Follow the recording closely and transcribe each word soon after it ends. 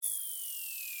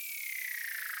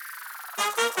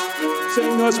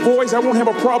Saying to us, boys, I won't have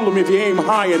a problem if you aim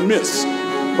high and miss,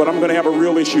 but I'm going to have a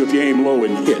real issue if you aim low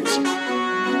and hit.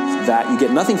 That you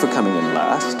get nothing for coming in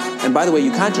last. And by the way,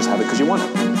 you can't just have it because you want it.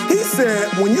 He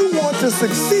said, when you want to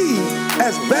succeed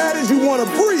as bad as you want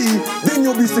to breathe, then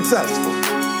you'll be successful.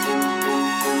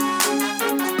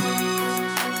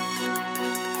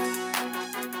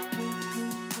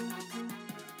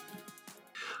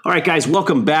 All right, guys,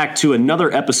 welcome back to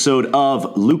another episode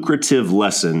of Lucrative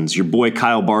Lessons. Your boy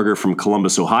Kyle Barger from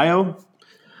Columbus, Ohio.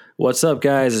 What's up,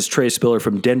 guys? It's Trey Spiller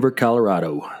from Denver,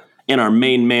 Colorado. And our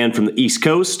main man from the East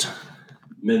Coast,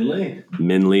 Min Lee.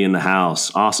 Min Lee in the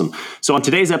house. Awesome. So on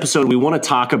today's episode, we want to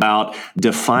talk about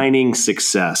defining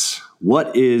success.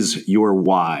 What is your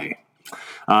why?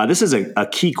 This is a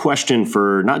key question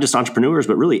for not just entrepreneurs,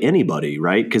 but really anybody,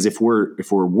 right? Because if we're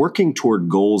working toward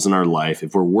goals in our life,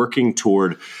 if we're working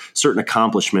toward certain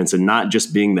accomplishments and not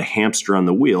just being the hamster on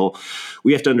the wheel,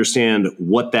 we have to understand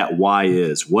what that why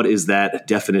is. What is that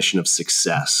definition of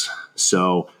success?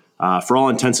 So for all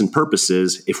intents and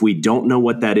purposes, if we don't know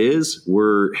what that is,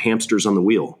 we're hamsters on the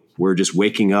wheel. We're just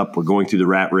waking up, we're going through the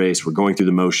rat race, we're going through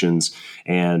the motions,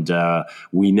 and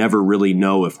we never really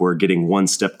know if we're getting one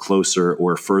step closer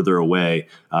or further away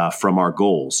from our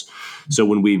goals. So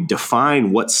when we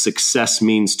define what success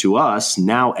means to us,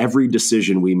 now every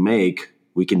decision we make,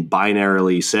 we can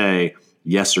binarily say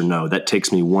yes or no. That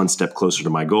takes me one step closer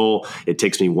to my goal. It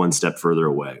takes me one step further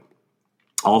away.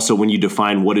 Also, when you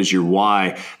define what is your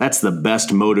why, that's the best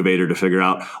motivator to figure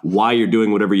out why you're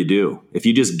doing whatever you do. If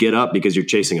you just get up because you're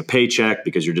chasing a paycheck,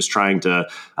 because you're just trying to,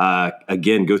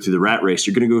 again, go through the rat race,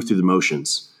 you're going to go through the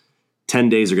motions. 10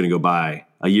 days are going to go by.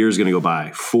 A year is going to go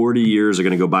by. 40 years are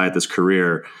going to go by at this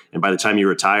career. And by the time you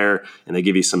retire and they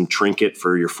give you some trinket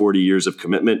for your 40 years of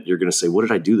commitment, you're going to say, what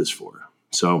did I do this for?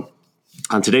 So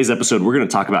on today's episode, we're going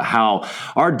to talk about how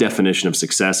our definition of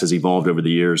success has evolved over the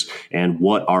years and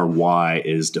what our why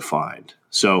is defined.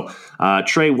 So,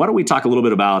 Trey, why don't we talk a little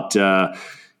bit about,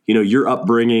 your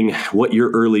upbringing, what your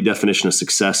early definition of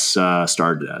success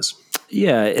started as?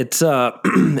 Yeah, it's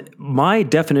my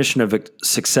definition of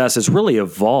success has really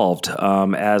evolved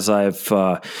as I've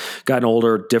gotten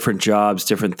older, different jobs,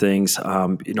 different things.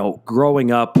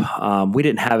 Growing up, we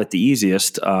didn't have it the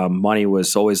easiest. Money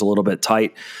was always a little bit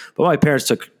tight, but my parents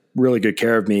took really good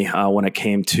care of me when it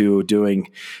came to doing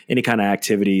any kind of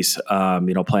activities,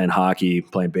 playing hockey,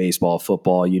 playing baseball,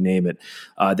 football, you name it.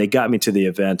 They got me to the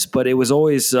events, but it was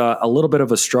always a little bit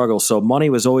of a struggle. So money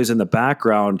was always in the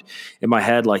background in my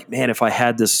head, like, man, if I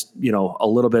had this, a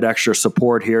little bit extra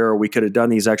support here, or we could have done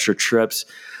these extra trips.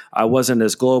 I wasn't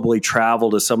as globally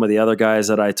traveled as some of the other guys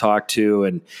that I talked to,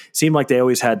 and it seemed like they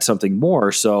always had something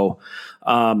more. So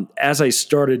as I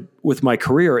started with my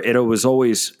career, it was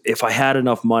always, if I had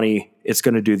enough money, it's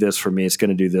going to do this for me. It's going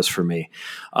to do this for me.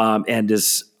 And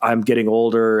as I'm getting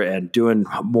older and doing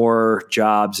more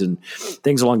jobs and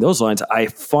things along those lines, I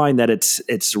find that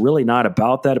it's really not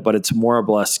about that, but it's more or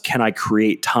less, can I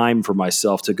create time for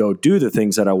myself to go do the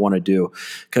things that I want to do?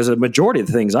 Because the majority of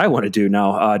the things I want to do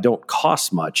now don't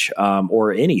cost much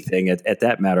or anything at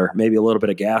that matter, maybe a little bit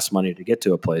of gas money to get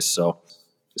to a place. So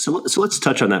let's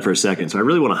touch on that for a second. So I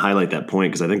really want to highlight that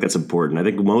point because I think that's important. I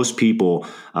think most people,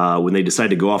 when they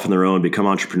decide to go off on their own, become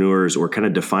entrepreneurs or kind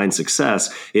of define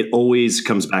success, it always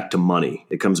comes back to money.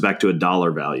 It comes back to a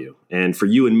dollar value. And for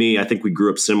you and me, I think we grew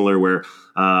up similar where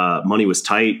money was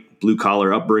tight, blue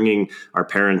collar upbringing. Our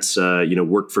parents,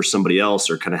 worked for somebody else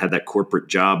or kind of had that corporate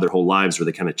job their whole lives where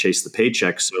they kind of chased the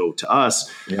paycheck. So to us,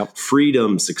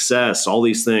 freedom, success, all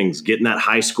these things, getting that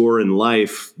high score in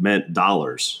life meant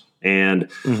dollars. And,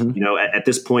 at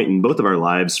this point in both of our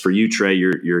lives, for you, Trey,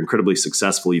 you're incredibly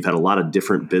successful. You've had a lot of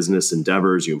different business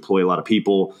endeavors. You employ a lot of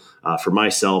people. For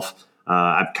myself,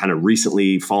 I've kind of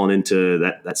recently fallen into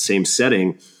that same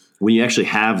setting. When you actually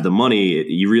have the money,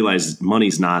 you realize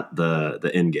money's not the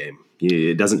end game.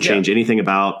 It doesn't change anything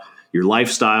about your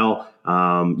lifestyle.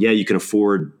 You can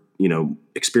afford,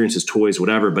 experiences, toys,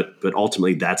 whatever, but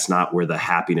ultimately that's not where the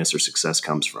happiness or success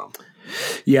comes from.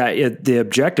 Yeah, the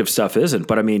objective stuff isn't,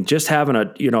 but I mean, just having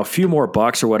a few more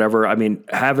bucks or whatever. I mean,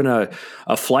 having a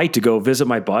flight to go visit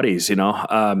my buddies, it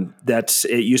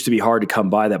used to be hard to come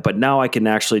by that, but now I can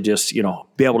actually just,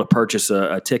 be able to purchase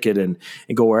a ticket and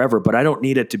go wherever, but I don't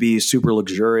need it to be super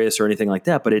luxurious or anything like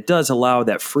that. But it does allow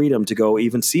that freedom to go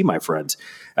even see my friends.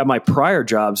 At my prior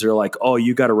jobs, they're like, oh,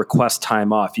 you got to request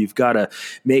time off. You've got to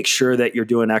make sure that you're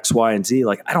doing X, Y, and Z.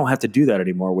 Like, I don't have to do that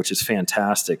anymore, which is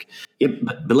fantastic. Yeah,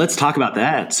 but let's talk about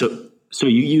that. So So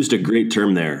you used a great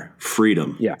term there,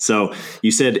 freedom. Yeah. So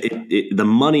you said the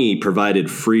money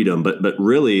provided freedom, but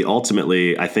really,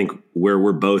 ultimately, I think where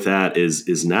we're both at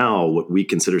is now what we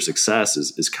consider success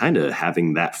is kind of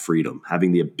having that freedom,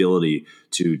 having the ability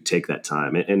to take that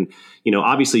time. And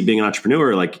obviously, being an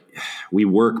entrepreneur, like we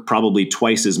work probably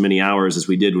twice as many hours as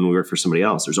we did when we worked for somebody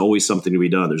else. There's always something to be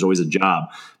done. There's always a job.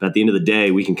 But at the end of the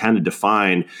day, we can kind of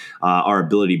define our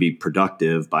ability to be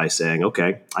productive by saying,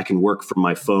 okay, I can work from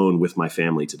my phone with my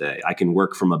family today. I can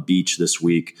work from a beach this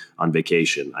week on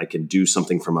vacation. I can do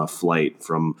something from a flight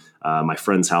from my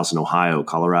friend's house in Ohio,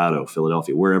 Colorado,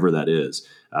 Philadelphia, wherever that is,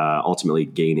 ultimately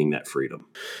gaining that freedom.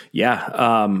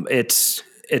 Yeah.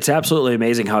 It's absolutely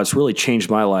amazing how it's really changed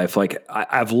my life. Like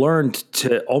I've learned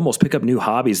to almost pick up new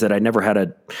hobbies that I never had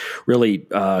a really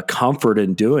comfort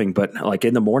in doing. But like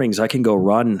in the mornings, I can go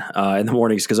run in the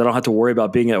mornings because I don't have to worry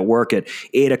about being at work at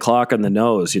 8 o'clock on the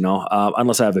nose,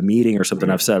 unless I have a meeting or something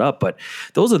I've set up. But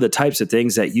those are the types of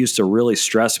things that used to really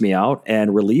stress me out,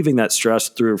 and relieving that stress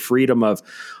through freedom of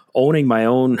owning my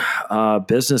own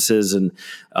businesses and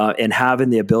having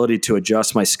the ability to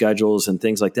adjust my schedules and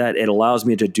things like that. It allows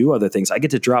me to do other things. I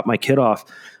get to drop my kid off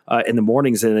in the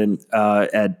mornings, and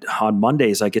then on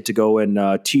Mondays I get to go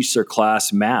and teach their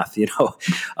class math.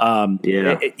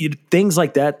 Things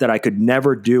like that I could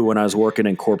never do when I was working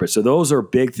in corporate. So those are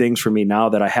big things for me now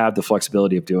that I have the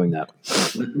flexibility of doing that.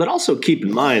 But also keep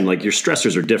in mind, like your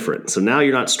stressors are different. So now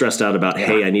you're not stressed out about,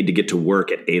 hey, I need to get to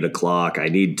work at 8 o'clock. I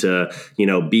need to,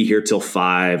 be here till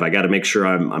 5. I got to make sure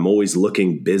I'm always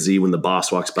looking busy when the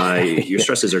boss walks by. Your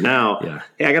stresses are now,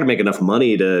 hey, I got to make enough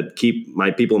money to keep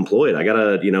my people employed. I got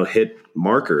to, hit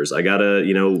markers. I got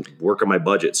to, work on my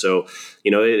budget. So,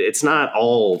 it's not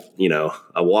all,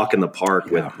 a walk in the park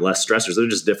with less stressors. They're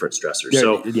just different stressors.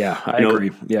 So, I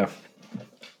agree. Yeah.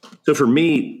 So for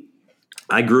me,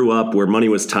 I grew up where money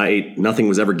was tight. Nothing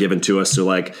was ever given to us. So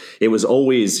like it was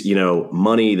always,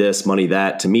 money this, money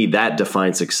that. To me, that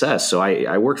defined success. So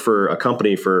I worked for a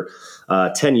company for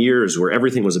 10 years where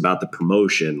everything was about the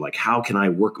promotion. Like, how can I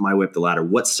work my way up the ladder?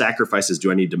 What sacrifices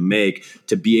do I need to make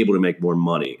to be able to make more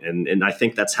money? And I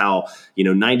think that's how,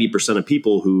 90% of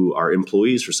people who are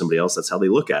employees for somebody else, that's how they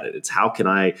look at it. It's how can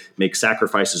I make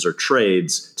sacrifices or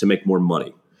trades to make more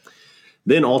money?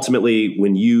 Then ultimately,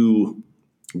 when you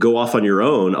go off on your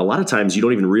own, a lot of times you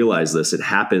don't even realize this. It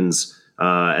happens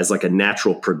as like a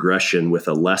natural progression with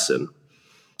a lesson.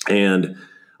 And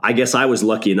I guess I was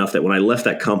lucky enough that when I left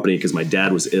that company, because my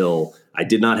dad was ill, I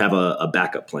did not have a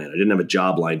backup plan. I didn't have a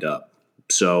job lined up.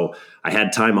 So I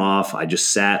had time off. I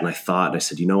just sat and I thought, and I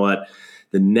said, you know what?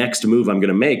 The next move I'm going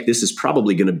to make, this is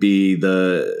probably going to be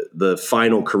the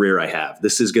final career I have.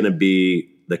 This is going to be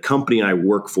the company I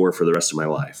work for the rest of my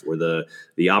life, or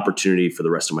the opportunity for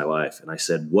the rest of my life. And I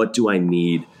said, what do I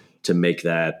need to make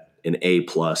that an A+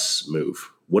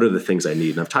 move? What are the things I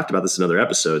need? And I've talked about this in other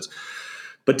episodes,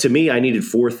 but to me, I needed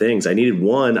 4 things. I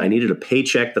needed a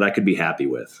paycheck that I could be happy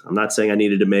with. I'm not saying I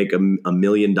needed to make $1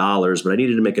 million, but I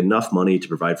needed to make enough money to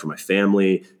provide for my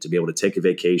family, to be able to take a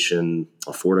vacation,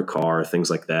 afford a car, things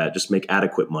like that, just make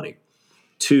adequate money.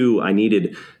 2, I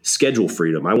needed schedule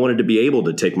freedom. I wanted to be able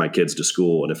to take my kids to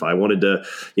school. And if I wanted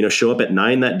to, show up at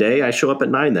 9 that day, I show up at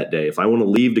 9 that day. If I want to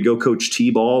leave to go coach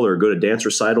T-ball or go to dance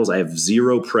recitals, I have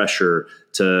zero pressure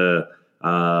to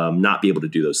not be able to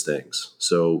do those things.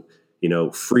 So,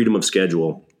 freedom of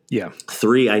schedule. Yeah.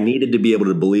 3, I needed to be able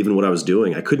to believe in what I was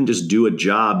doing. I couldn't just do a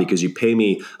job because you pay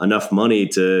me enough money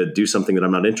to do something that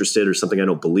I'm not interested or something I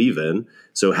don't believe in.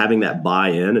 So having that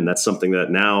buy-in, and that's something that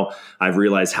now I've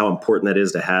realized how important that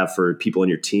is to have for people on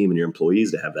your team and your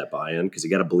employees to have that buy-in, because you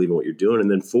got to believe in what you're doing. And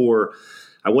then 4,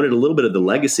 I wanted a little bit of the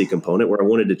legacy component where I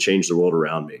wanted to change the world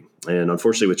around me. And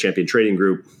unfortunately with Champion Trading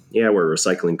Group, we're a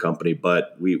recycling company,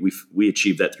 but we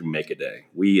achieved that through Make a Day.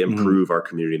 We improve our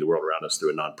community and the world around us through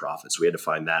a nonprofit. So we had to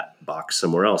find that box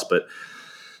somewhere else. But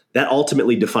that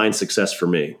ultimately defined success for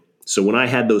me. So when I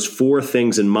had those 4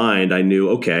 things in mind, I knew,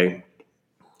 okay,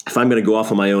 if I'm going to go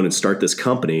off on my own and start this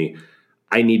company,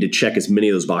 I need to check as many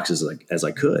of those boxes as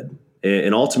I could.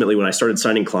 And ultimately, when I started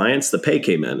signing clients, the pay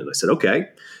came in, and I said, okay,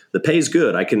 the pay is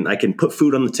good. I can put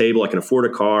food on the table. I can afford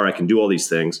a car. I can do all these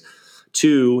things.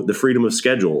 2, the freedom of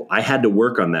schedule. I had to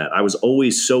work on that. I was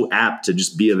always so apt to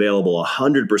just be available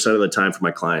 100% of the time for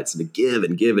my clients and to give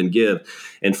and give and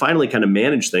give. And finally kind of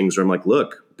manage things where I'm like,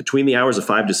 look, between the hours of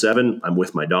 5 to 7, I'm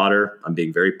with my daughter. I'm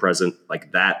being very present.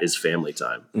 Like, that is family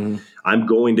time. Mm-hmm. I'm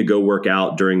going to go work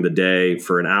out during the day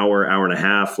for an hour, hour and a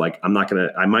half. Like, I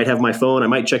might have my phone. I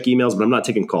might check emails, but I'm not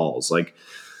taking calls. Like,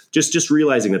 just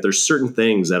realizing that there's certain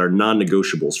things that are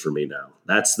non-negotiables for me now.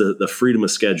 That's the freedom of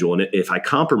schedule. And if I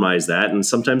compromise that, and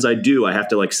sometimes I do, I have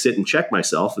to like sit and check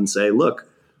myself and say, look,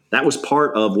 That was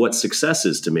part of what success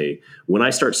is to me. When I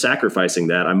start sacrificing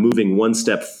that, I'm moving one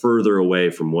step further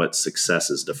away from what success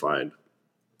is defined.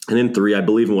 And then 3, I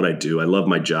believe in what I do. I love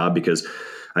my job because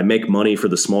I make money for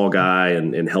the small guy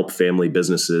and help family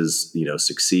businesses,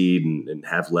 succeed and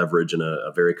have leverage in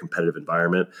a very competitive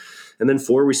environment. And then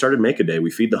 4, we started Make a Day.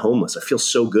 We feed the homeless. I feel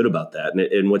so good about that.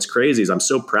 And what's crazy is I'm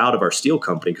so proud of our steel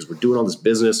company because we're doing all this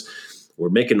business. We're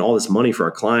making all this money for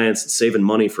our clients and saving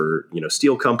money for,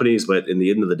 steel companies. But in the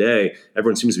end of the day,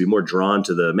 everyone seems to be more drawn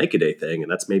to the Make a Day thing.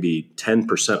 And that's maybe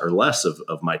 10% or less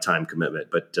of my time commitment.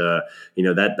 But,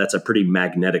 that's a pretty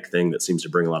magnetic thing that seems to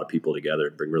bring a lot of people together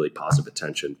and bring really positive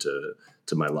attention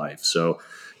to my life. So,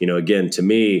 again, to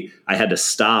me, I had to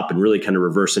stop and really kind of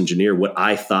reverse engineer what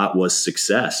I thought was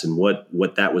success and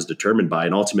what that was determined by.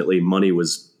 And ultimately, money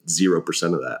was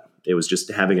 0% of that. It was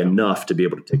just having enough to be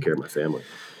able to take care of my family.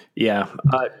 Yeah.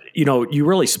 You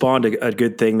really spawned a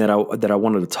good thing that I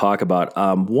wanted to talk about.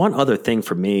 One other thing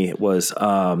for me was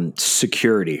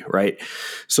security, right?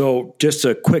 So just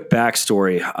a quick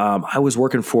backstory. I was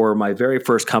working for my very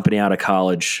first company out of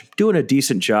college, doing a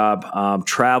decent job,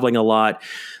 traveling a lot,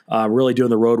 really doing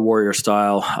the road warrior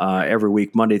style every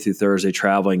week, Monday through Thursday,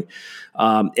 traveling.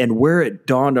 And where it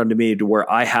dawned on me to where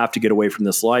I have to get away from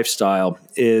this lifestyle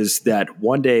is that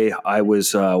one day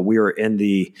we were in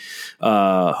the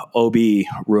OB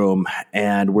room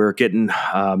and we're getting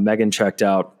Megan checked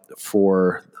out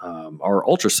for our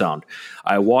ultrasound.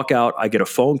 I walk out, I get a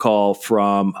phone call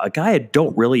from a guy I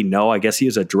don't really know. I guess he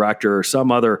is a director or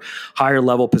some other higher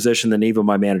level position than even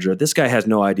my manager. This guy has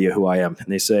no idea who I am. And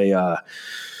they say,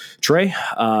 Trey,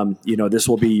 this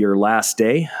will be your last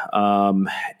day,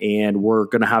 and we're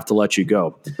going to have to let you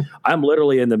go. I'm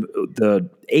literally in the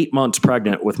 8 months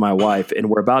pregnant with my wife, and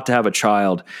we're about to have a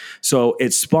child. So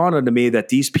it spawned onto me that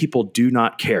these people do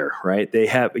not care, right?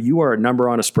 You are a number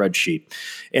on a spreadsheet.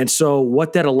 And so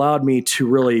what that allowed me to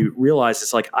really realize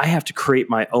is I have to create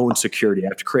my own security. I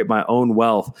have to create my own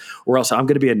wealth, or else I'm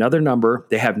going to be another number.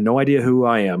 They have no idea who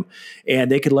I am,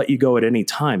 and they could let you go at any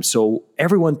time. So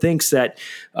everyone thinks that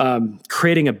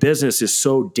creating a business is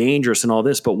so dangerous and all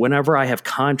this, but whenever I have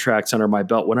contracts under my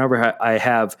belt, whenever I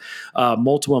have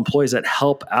multiple employees that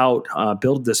help out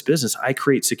build this business, I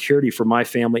create security for my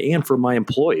family and for my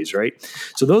employees, right?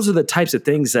 So those are the types of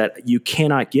things that you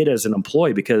cannot get as an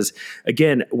employee because,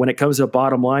 again, when it comes to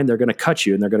bottom line, they're going to cut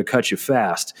you and they're going to cut you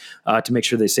fast to make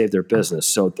sure they save their business.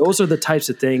 So those are the types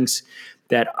of things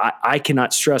that I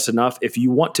cannot stress enough. If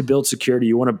you want to build security,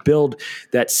 you want to build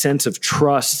that sense of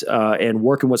trust and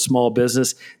working with small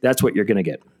business, that's what you're going to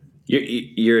get.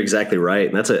 You're exactly right.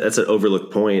 And that's an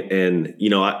overlooked point. And,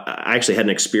 I actually had an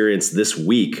experience this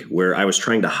week where I was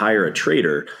trying to hire a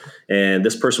trader and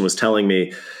this person was telling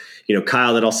me,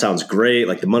 Kyle, that all sounds great.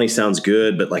 The money sounds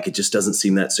good, but it just doesn't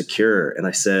seem that secure. And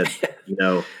I said,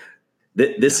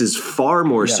 this is far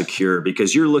more secure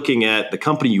because you're looking at the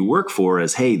company you work for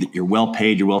as, hey, that you're well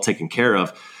paid, you're well taken care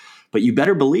of. But you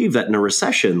better believe that in a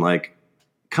recession,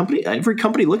 every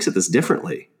company looks at this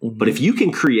differently. Mm-hmm. But if you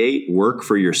can create work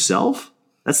for yourself,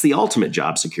 that's the ultimate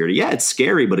job security. Yeah, it's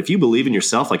scary, but if you believe in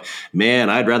yourself, man,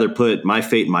 I'd rather put my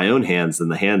fate in my own hands than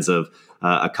the hands of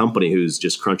a company who's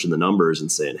just crunching the numbers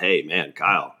and saying, hey, man,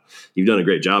 Kyle, you've done a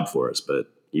great job for us, but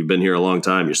you've been here a long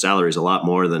time. Your salary is a lot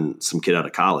more than some kid out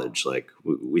of college.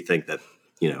 We think that,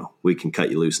 we can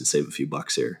cut you loose and save a few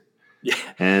bucks here. Yeah.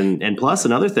 And plus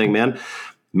another thing, man,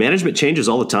 management changes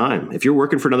all the time. If you're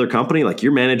working for another company,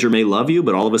 your manager may love you,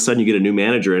 but all of a sudden you get a new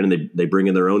manager in and they bring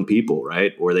in their own people,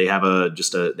 right? Or they have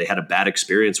they had a bad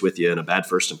experience with you and a bad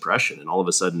first impression. And all of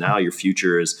a sudden now your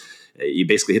future is, you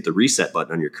basically hit the reset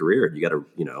button on your career and you got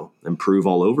to, improve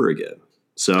all over again.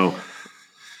 So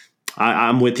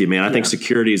I'm with you, man. I think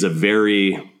security is a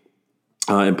very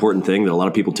important thing that a lot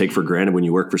of people take for granted when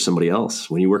you work for somebody else.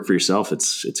 When you work for yourself,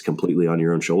 it's completely on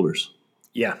your own shoulders.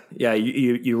 Yeah.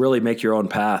 You really make your own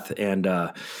path. And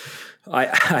I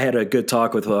had a good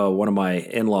talk with one of my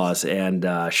in-laws,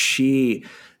 and she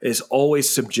is always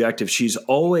subjective. She's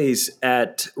always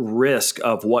at risk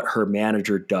of what her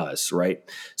manager does, right?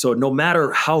 So no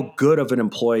matter how good of an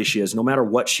employee she is, no matter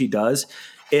what she does,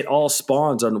 it all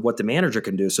spawns on what the manager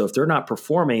can do. So if they're not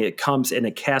performing, it comes and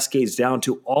it cascades down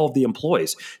to all of the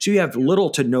employees. So you have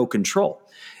little to no control.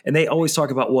 And they always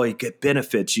talk about, well, you get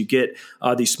benefits, you get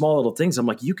these small little things. I'm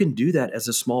like, you can do that as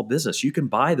a small business. You can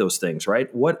buy those things, right?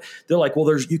 They're like,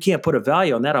 well, you can't put a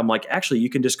value on that. I'm like, actually, you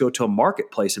can just go to a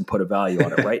marketplace and put a value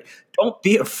on it, right? Don't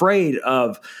be afraid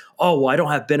of, oh, well, I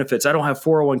don't have benefits, I don't have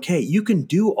 401k. You can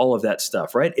do all of that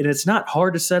stuff, right? And it's not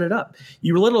hard to set it up.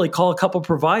 You literally call a couple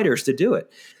providers to do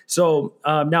it. So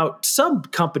now some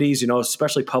companies,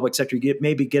 especially public sector,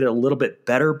 maybe get a little bit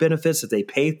better benefits that they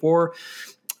pay for.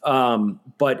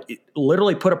 But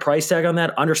literally put a price tag on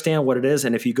that, understand what it is.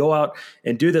 And if you go out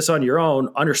and do this on your own,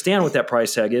 understand what that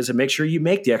price tag is and make sure you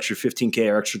make the extra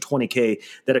 15K or extra 20K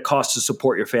that it costs to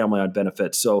support your family on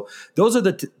benefits. So those are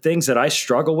the things that I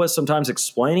struggle with sometimes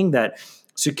explaining, that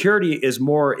security is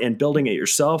more in building it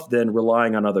yourself than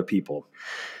relying on other people.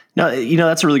 No,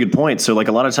 that's a really good point. So like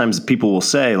a lot of times people will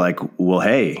say like, well,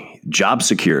 hey, job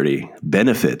security,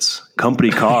 benefits, company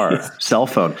car, cell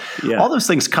phone, all those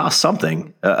things cost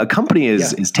something. A company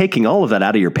is taking all of that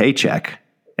out of your paycheck.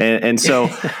 And so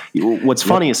what's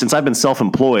funny is since I've been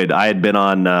self-employed, I had been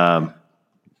on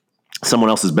someone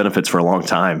else's benefits for a long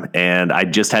time. And I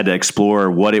just had to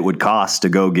explore what it would cost to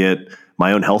go get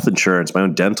my own health insurance, my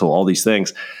own dental, all these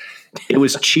things. It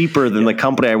was cheaper than the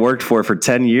company I worked for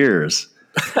 10 years.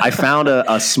 I found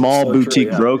a small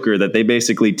boutique broker that they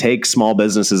basically take small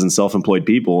businesses and self-employed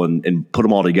people and put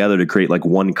them all together to create like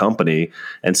one company.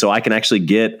 And so I can actually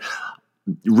get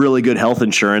really good health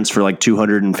insurance for like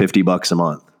 $250 a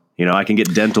month. I can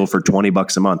get dental for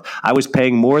 $20 a month. I was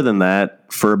paying more than that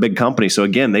for a big company. So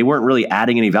again, they weren't really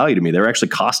adding any value to me. They were actually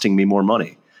costing me more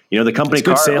money. The company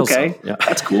car, sales, okay,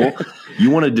 that's cool. You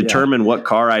want to determine what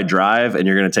car I drive and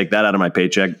you're going to take that out of my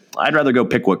paycheck. I'd rather go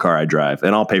pick what car I drive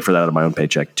and I'll pay for that out of my own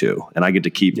paycheck too. And I get to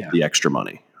keep the extra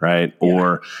money, right? Yeah.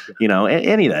 Or,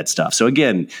 any of that stuff. So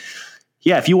again,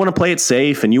 if you want to play it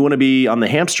safe and you want to be on the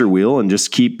hamster wheel and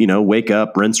just keep, wake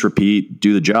up, rinse, repeat,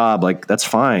 do the job, like that's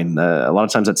fine. A lot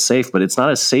of times that's safe, but it's not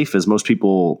as safe as most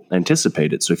people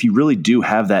anticipate it. So if you really do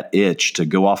have that itch to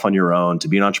go off on your own, to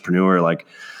be an entrepreneur, like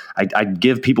I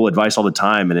give people advice all the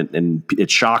time and it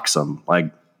shocks them.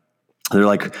 Like they're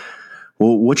like,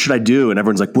 well, what should I do? And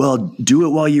everyone's like, well, do it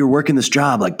while you're working this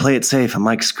job, like play it safe. I'm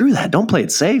like, screw that. Don't play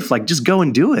it safe. Like just go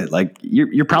and do it. Like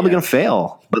you're probably going to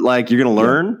fail, but like you're going to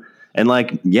learn and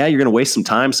like, you're going to waste some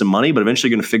time, some money, but eventually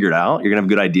you're going to figure it out. You're going to have a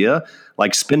good idea.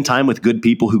 Like spend time with good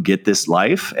people who get this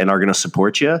life and are going to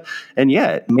support you. And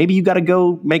maybe you got to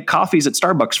go make coffees at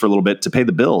Starbucks for a little bit to pay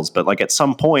the bills. But like at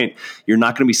some point, you're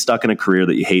not going to be stuck in a career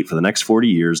that you hate for the next 40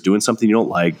 years, doing something you don't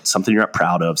like, something you're not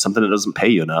proud of, something that doesn't pay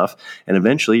you enough. And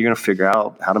eventually you're going to figure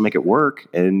out how to make it work.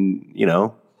 And,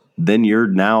 then you're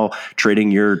now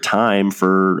trading your time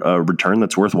for a return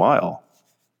that's worthwhile.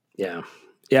 Yeah.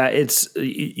 Yeah,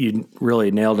 you really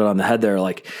nailed it on the head there.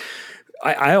 Like,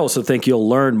 I also think you'll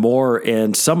learn more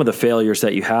in some of the failures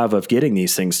that you have of getting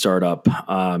these things started up.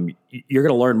 You're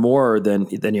going to learn more than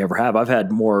you ever have. I've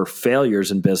had more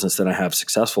failures in business than I have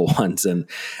successful ones. And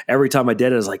every time I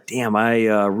did it, I was like, damn, I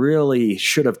really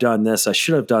should have done this. I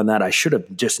should have done that. I should have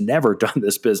just never done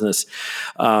this business.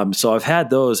 So I've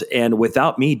had those. And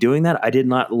without me doing that, I did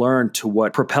not learn to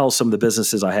what propels some of the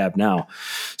businesses I have now.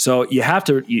 So you have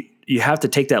to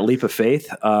take that leap of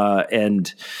faith,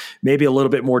 and maybe a little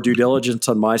bit more due diligence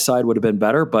on my side would have been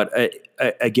better. But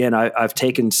again, I've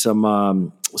taken some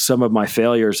of my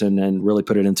failures and really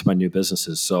put it into my new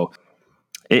businesses. So,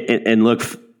 and look,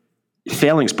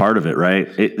 failing's part of it, right?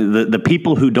 The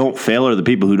people who don't fail are the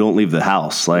people who don't leave the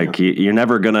house. Like you're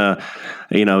never gonna,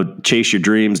 chase your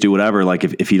dreams, do whatever. Like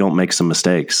if you don't make some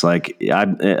mistakes, like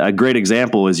a great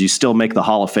example is you still make the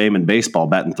Hall of Fame in baseball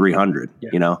batting 300,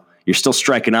 You're still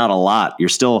striking out a lot. You're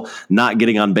still not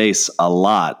getting on base a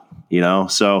lot,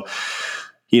 So,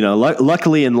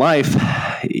 luckily in life,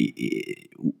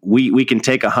 we can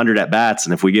take 100 at bats,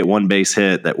 and if we get one base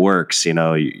hit that works, you're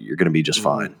going to be just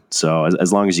fine. So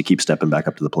as long as you keep stepping back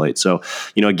up to the plate. So,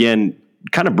 again,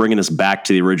 kind of bringing us back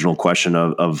to the original question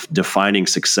of defining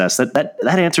success, that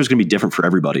answer is going to be different for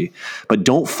everybody, but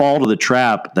don't fall to the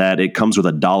trap that it comes with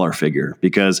a dollar figure,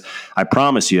 because I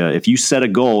promise you, if you set a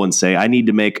goal and say, I need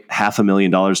to make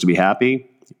 $500,000 to be happy,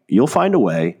 you'll find a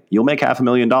way. You'll make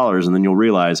 $500,000 and then you'll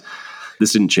realize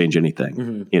this didn't change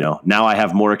anything. Now I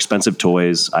have more expensive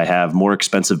toys. I have more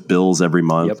expensive bills every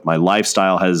month. Yep. My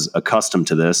lifestyle has accustomed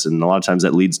to this. And a lot of times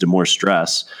that leads to more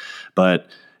stress, but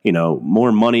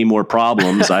more money, more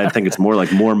problems. I think it's more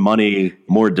like more money,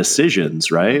 more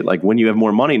decisions, right? Like when you have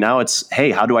more money, now it's,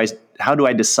 hey, how do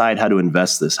I decide how to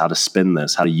invest this, how to spend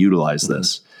this, how to utilize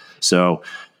this? So,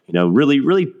 really,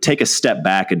 really take a step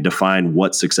back and define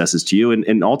what success is to you.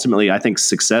 And ultimately, I think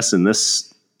success in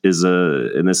this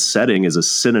setting is a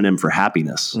synonym for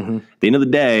happiness. At the end of the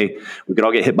day, we could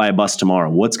all get hit by a bus tomorrow.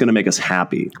 What's going to make us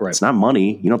happy? Right. It's not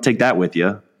money. You don't take that with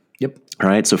you. Yep. All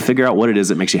right. So figure out what it is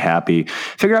that makes you happy.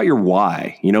 Figure out your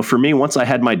why. For me, once I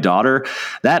had my daughter,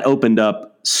 that opened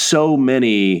up so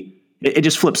many, it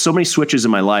just flipped so many switches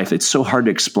in my life. It's so hard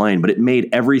to explain, but it made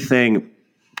everything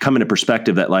come into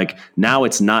perspective that like, now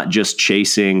it's not just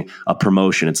chasing a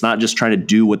promotion. It's not just trying to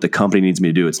do what the company needs me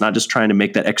to do. It's not just trying to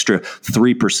make that extra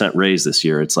 3% raise this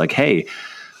year. It's like, hey,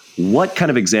 what kind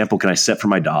of example can I set for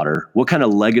my daughter? What kind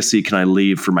of legacy can I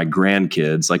leave for my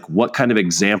grandkids? Like, what kind of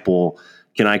example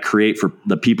can I create for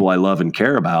the people I love and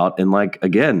care about? And like,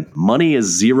 again, money is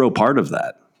zero part of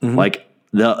that. Like,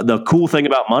 the cool thing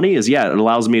about money is, it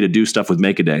allows me to do stuff with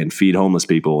Make a Day and feed homeless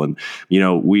people. And,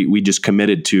 we just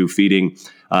committed to feeding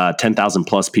 10,000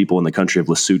 plus people in the country of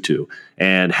Lesotho,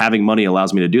 and having money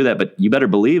allows me to do that. But you better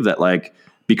believe that, like,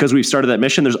 because we've started that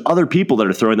mission, there's other people that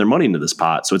are throwing their money into this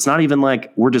pot. So it's not even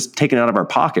like we're just taking it out of our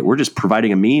pocket. We're just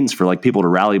providing a means for like people to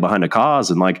rally behind a cause.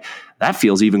 And like, that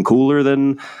feels even cooler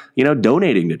than,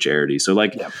 donating to charity. So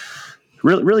like,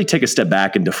 really take a step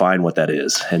back and define what that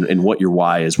is and what your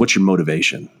why is. What's your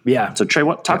motivation? Yeah. So Trey,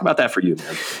 talk about that for you,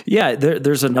 man. Yeah.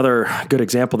 There's another good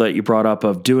example that you brought up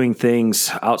of doing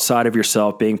things outside of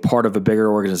yourself, being part of a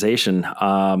bigger organization,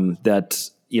 that,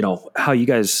 how you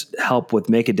guys help with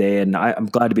Make a Day, and I'm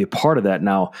glad to be a part of that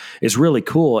now, is really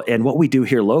cool. And what we do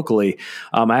here locally,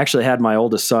 I actually had my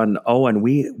oldest son, Owen,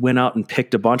 we went out and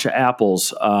picked a bunch of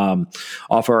apples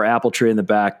off our apple tree in the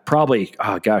back, probably,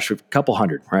 a couple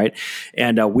hundred, right?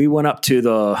 And we went up to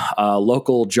the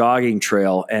local jogging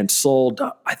trail and sold,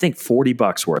 I think,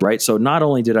 $40 worth, right? So not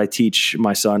only did I teach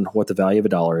my son what the value of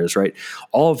 $1 is, right?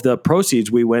 All of the proceeds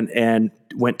we went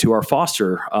to our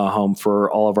foster home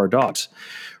for all of our dogs.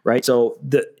 Right. So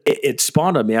it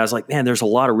spawned on me. I was like, man, there's a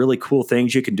lot of really cool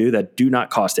things you can do that do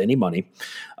not cost any money.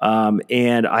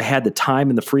 And I had the time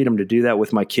and the freedom to do that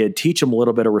with my kid, teach him a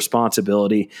little bit of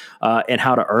responsibility and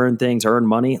how to earn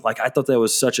money. Like, I thought that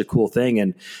was such a cool thing.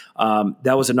 And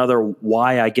that was another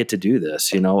why I get to do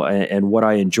this, and what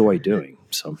I enjoy doing.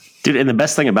 So, dude, and the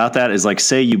best thing about that is, like,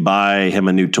 say you buy him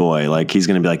a new toy, like, he's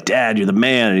going to be like, Dad, you're the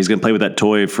man. And he's going to play with that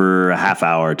toy for a half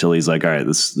hour till he's like, all right,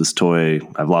 this toy,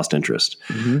 I've lost interest.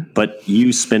 But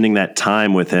you spending that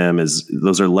time with him,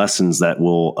 those are lessons that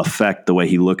will affect the way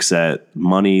he looks at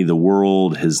money, the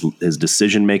world, his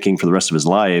decision-making for the rest of his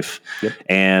life. Yep.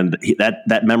 And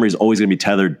that memory is always going to be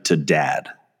tethered to Dad,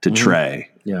 to Trey.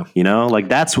 Yeah. Like,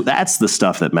 that's the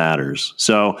stuff that matters.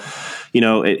 So,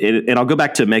 and I'll go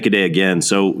back to Make a Day again.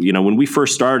 So, when we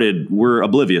first started, we're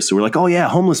oblivious. So we're like, oh yeah,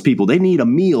 homeless people, they need a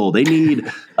meal. They need,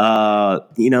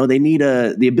 they need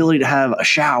the ability to have a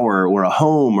shower or a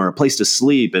home or a place to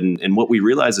sleep. And what we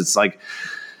realize, it's like,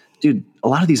 dude, a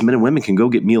lot of these men and women can go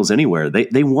get meals anywhere.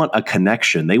 They want a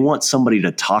connection. They want somebody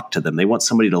to talk to them. They want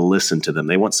somebody to listen to them.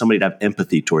 They want somebody to have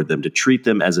empathy toward them, to treat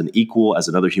them as an equal, as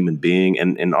another human being.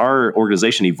 And our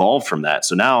organization evolved from that.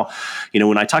 So now,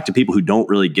 when I talk to people who don't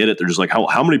really get it, they're just like,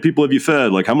 how many people have you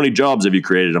fed? Like, how many jobs have you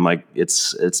created? I'm like,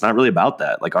 it's not really about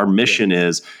that. Like, our mission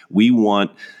is, we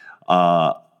want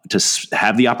to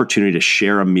have the opportunity to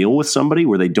share a meal with somebody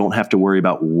where they don't have to worry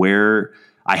about where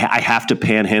I have to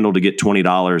panhandle to get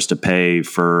 $20 to pay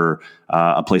for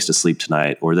a place to sleep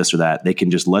tonight, or this or that. They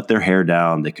can just let their hair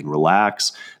down. They can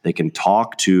relax. They can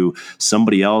talk to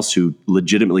somebody else who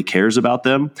legitimately cares about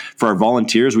them. For our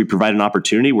volunteers, we provide an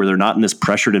opportunity where they're not in this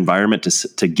pressured environment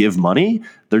to give money.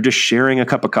 They're just sharing a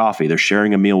cup of coffee. They're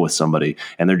sharing a meal with somebody,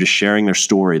 and they're just sharing their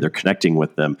story. They're connecting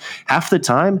with them. Half the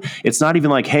time, it's not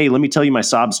even like, hey, let me tell you my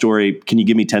sob story. Can you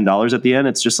give me $10 at the end?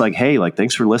 It's just like, hey, like,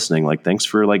 thanks for listening. Like, thanks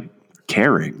for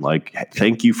caring. Like,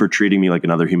 thank you for treating me like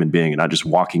another human being and not just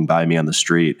walking by me on the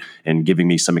street and giving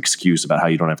me some excuse about how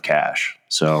you don't have cash.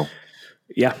 So,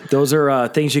 yeah, those are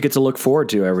things you get to look forward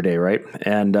to every day, right?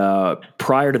 And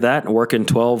prior to that, working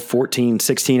 12, 14,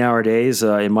 16-hour days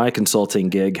in my consulting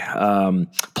gig,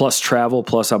 plus travel,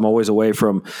 plus I'm always away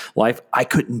from life, I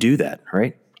couldn't do that,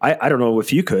 right? I don't know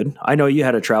if you could. I know you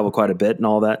had to travel quite a bit and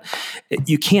all that.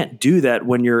 You can't do that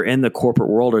when you're in the corporate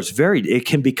world. It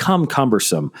can become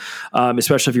cumbersome,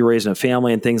 especially if you're raising a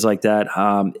family and things like that.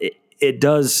 It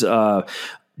does,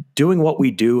 doing what we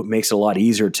do makes it a lot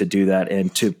easier to do that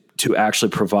and to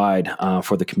actually provide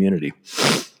for the community.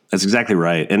 That's exactly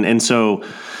right. And so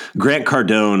Grant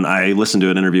Cardone, I listened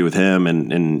to an interview with him,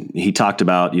 and he talked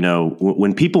about,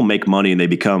 when people make money and they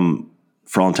become,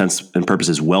 for all intents and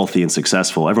purposes, wealthy and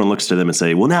successful, everyone looks to them and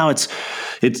say, well, now it's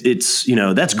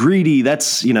that's greedy.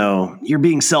 That's, you're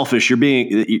being selfish.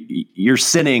 You're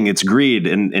sinning. It's greed.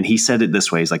 And he said it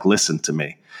this way. He's like, listen to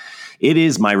me. It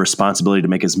is my responsibility to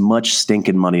make as much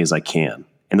stinking money as I can.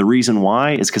 And the reason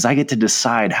why is because I get to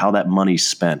decide how that money's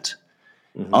spent.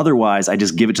 Mm-hmm. Otherwise, I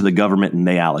just give it to the government and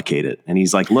they allocate it. And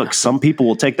he's like, look, some people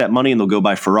will take that money and they'll go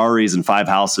buy Ferraris and 5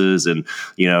 houses and,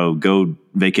 go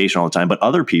vacation all the time. But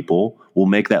other people will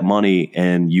make that money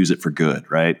and use it for good,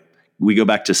 right? We go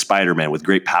back to Spider-Man. With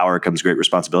great power comes great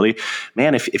responsibility.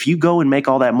 Man, if you go and make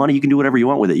all that money, you can do whatever you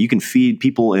want with it. You can feed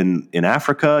people in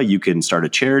Africa. You can start a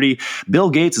charity. Bill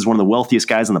Gates is one of the wealthiest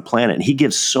guys on the planet, and he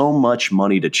gives so much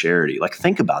money to charity. Like,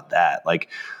 think about that. Like,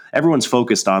 everyone's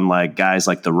focused on like guys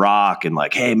like The Rock and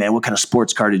like, hey man, what kind of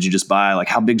sports car did you just buy? Like,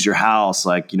 how big's your house?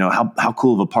 Like, how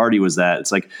cool of a party was that?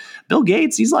 It's like Bill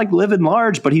Gates, he's like living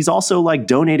large, but he's also like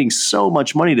donating so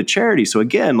much money to charity. So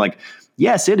again, like,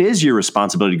 yes, it is your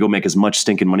responsibility to go make as much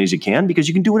stinking money as you can, because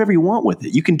you can do whatever you want with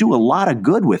it. You can do a lot of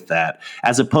good with that,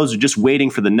 as opposed to just waiting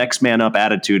for the next man up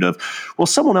attitude of, well,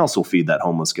 someone else will feed that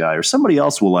homeless guy, or somebody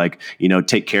else will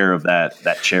take care of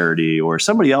that charity, or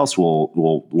somebody else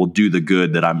will do the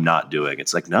good that I'm not doing.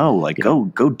 It's like, no, like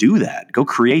go do that. Go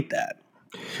create that.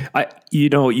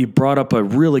 You brought up a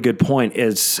really good point.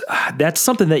 That's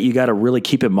something that you got to really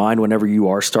keep in mind whenever you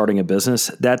are starting a business.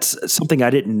 That's something I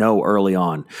didn't know early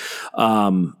on.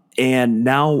 And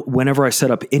now whenever I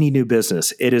set up any new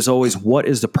business, it is always, what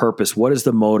is the purpose? What is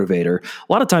the motivator?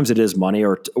 A lot of times it is money,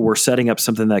 or we're setting up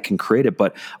something that can create it,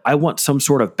 but I want some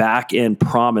sort of back end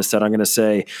promise that I'm going to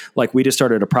say, like we just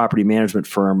started a property management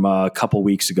firm a couple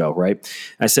weeks ago, right?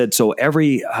 I said, so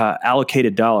every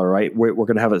allocated dollar, right, we're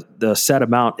going to have the set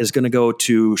amount is going to go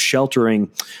to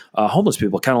sheltering homeless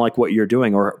people, kind of like what you're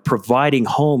doing, or providing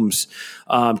homes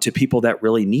to people that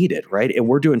really need it, right? And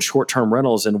we're doing short-term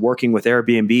rentals and working with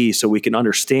Airbnb so we can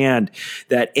understand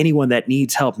that anyone that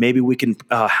needs help, maybe we can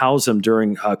house them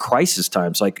during crisis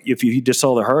times. Like if you just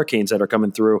saw the hurricanes that are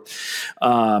coming through,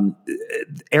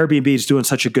 Airbnb is doing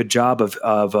such a good job of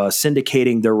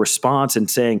syndicating their response and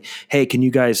saying, hey, can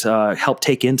you guys help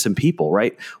take in some people,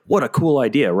 right? What a cool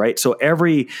idea, right? So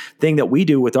everything that we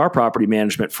do with our property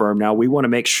management firm now, we want to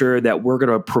make sure that we're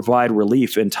going to provide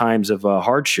relief in times of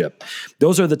hardship.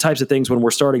 Those are the types of things when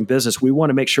we're starting business, we want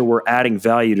to make sure we're adding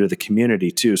value to the community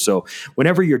too. So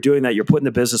whenever you're doing that, you're putting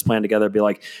the business plan together, be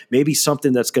like maybe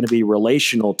something that's going to be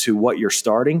relational to what you're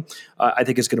starting, I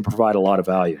think is going to provide a lot of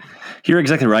value. You're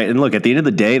exactly right. And look, at the end of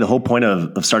the day, the whole point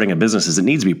of starting a business is it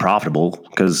needs to be profitable,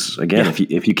 because again,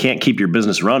 if you can't keep your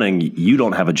business running, you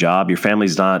don't have a job, your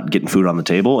family's not getting food on the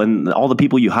table, and all the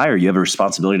people you hire, you have a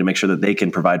responsibility to make sure that they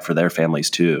can provide for their families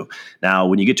too. Now,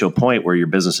 when you get to a point where your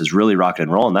business is really rocking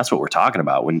and rolling, that's what we're talking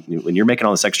about. When you're making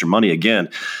all this extra money, again,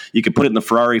 you can put it in the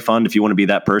Ferrari fund if you want to be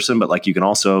that person, but like you can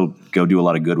also go do a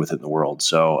lot of good with it in the world.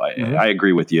 So I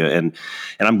agree with you. And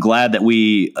I'm glad that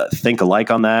we think alike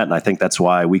on that. And I think that's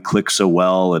why we click so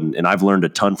well. And I've learned a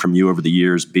ton from you over the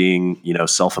years, being,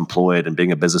 self-employed and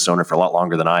being a business owner for a lot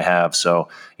longer than I have. So,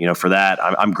 for that,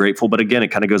 I'm grateful. But again, it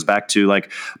kind of goes back to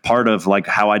like part of like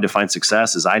how I define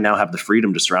success is I now have the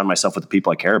freedom to surround myself with the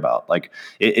people I care about. Like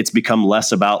it's become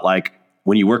less about like,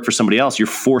 when you work for somebody else, you're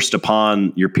forced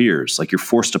upon your peers, like you're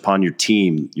forced upon your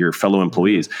team, your fellow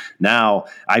employees. Now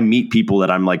I meet people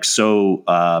that I'm like so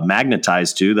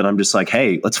magnetized to that I'm just like,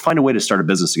 hey, let's find a way to start a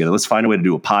business together. Let's find a way to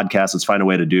do a podcast. Let's find a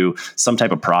way to do some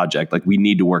type of project. Like we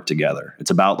need to work together. It's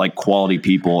about like quality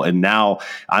people. And now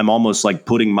I'm almost like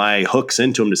putting my hooks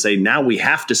into them to say, now we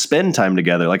have to spend time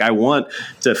together. Like I want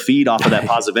to feed off of that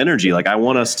positive energy. Like I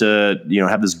want us to,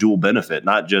 have this dual benefit,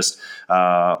 not just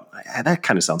that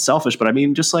kind of sounds selfish, but I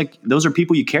mean, just like those are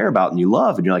people you care about and you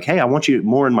love, and you're like, hey, I want you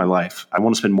more in my life. I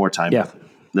want to spend more time with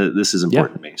you. This is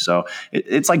important to me. So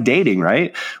it's like dating,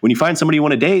 right? When you find somebody you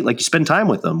want to date, like you spend time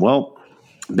with them. Well,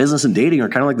 business and dating are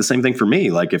kind of like the same thing for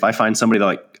me. Like if I find somebody that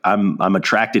like I'm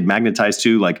attracted, magnetized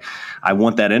to, like I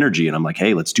want that energy, and I'm like,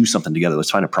 hey, let's do something together.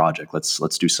 Let's find a project.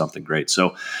 Let's do something great.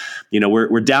 So,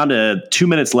 we're down to 2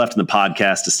 minutes left in the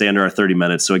podcast to stay under our 30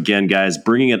 minutes. So again, guys,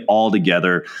 bringing it all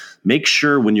together, make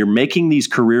sure when you're making these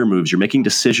career moves, you're making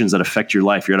decisions that affect your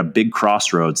life, you're at a big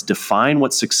crossroads, define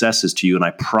what success is to you. And I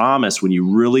promise when you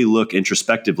really look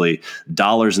introspectively,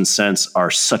 dollars and cents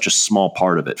are such a small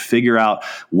part of it. Figure out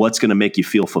what's going to make you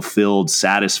feel fulfilled,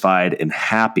 satisfied, and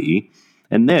happy.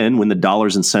 And then when the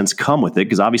dollars and cents come with it,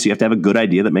 because obviously you have to have a good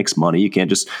idea that makes money. You can't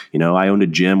just, I owned a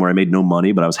gym where I made no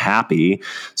money, but I was happy.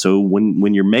 So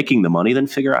when you're making the money, then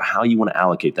figure out how you want to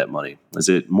allocate that money. Is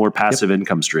it more passive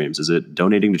income streams? Is it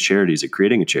donating to charity? Is it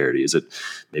creating a charity?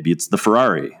 Maybe it's the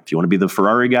Ferrari. If you want to be the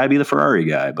Ferrari guy, be the Ferrari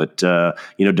guy. But,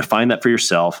 define that for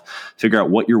yourself. Figure out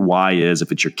what your why is.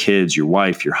 If it's your kids, your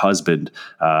wife, your husband,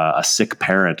 a sick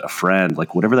parent, a friend,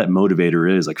 like whatever that motivator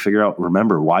is, like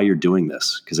remember why you're doing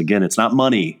this. Because again, it's not money.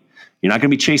 You're not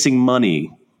going to be chasing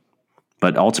money,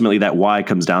 but ultimately that why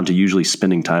comes down to usually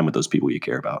spending time with those people you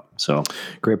care about. So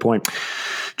great point.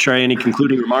 Trey, any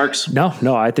concluding remarks? No,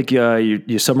 I think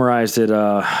you summarized it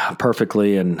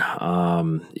perfectly. And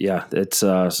it's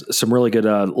some really good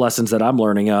lessons that I'm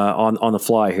learning on the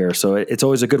fly here. So it's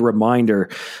always a good reminder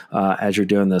as you're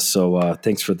doing this. So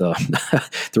thanks for the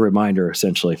the reminder,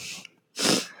 essentially.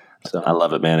 So I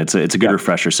love it, man. It's a good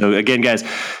refresher. So again, guys,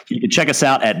 you can check us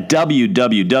out at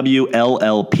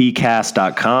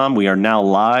www.llpcast.com. We are now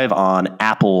live on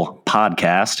Apple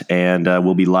podcast, and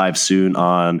we'll be live soon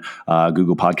on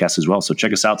Google Podcasts as well. So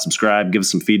check us out, subscribe, give us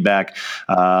some feedback.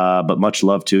 But much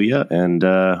love to you, and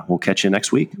we'll catch you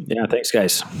next week. Yeah, thanks,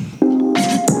 guys.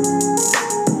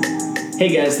 Hey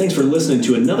guys, thanks for listening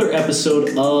to another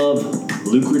episode of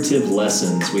Lucrative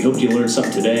Lessons. We hope you learned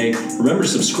something today. Remember to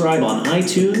subscribe on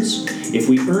iTunes. If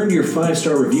we earned your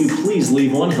 5-star review, please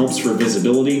leave one. Helps for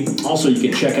visibility. Also, you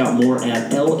can check out more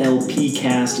at llpcast.com.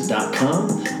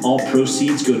 All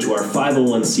proceeds go to our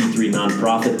 501c3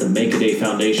 nonprofit, the Make a Day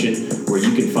Foundation, where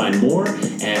you can find more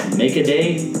at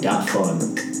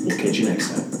makeaday.fun. We'll catch you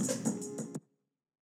next time.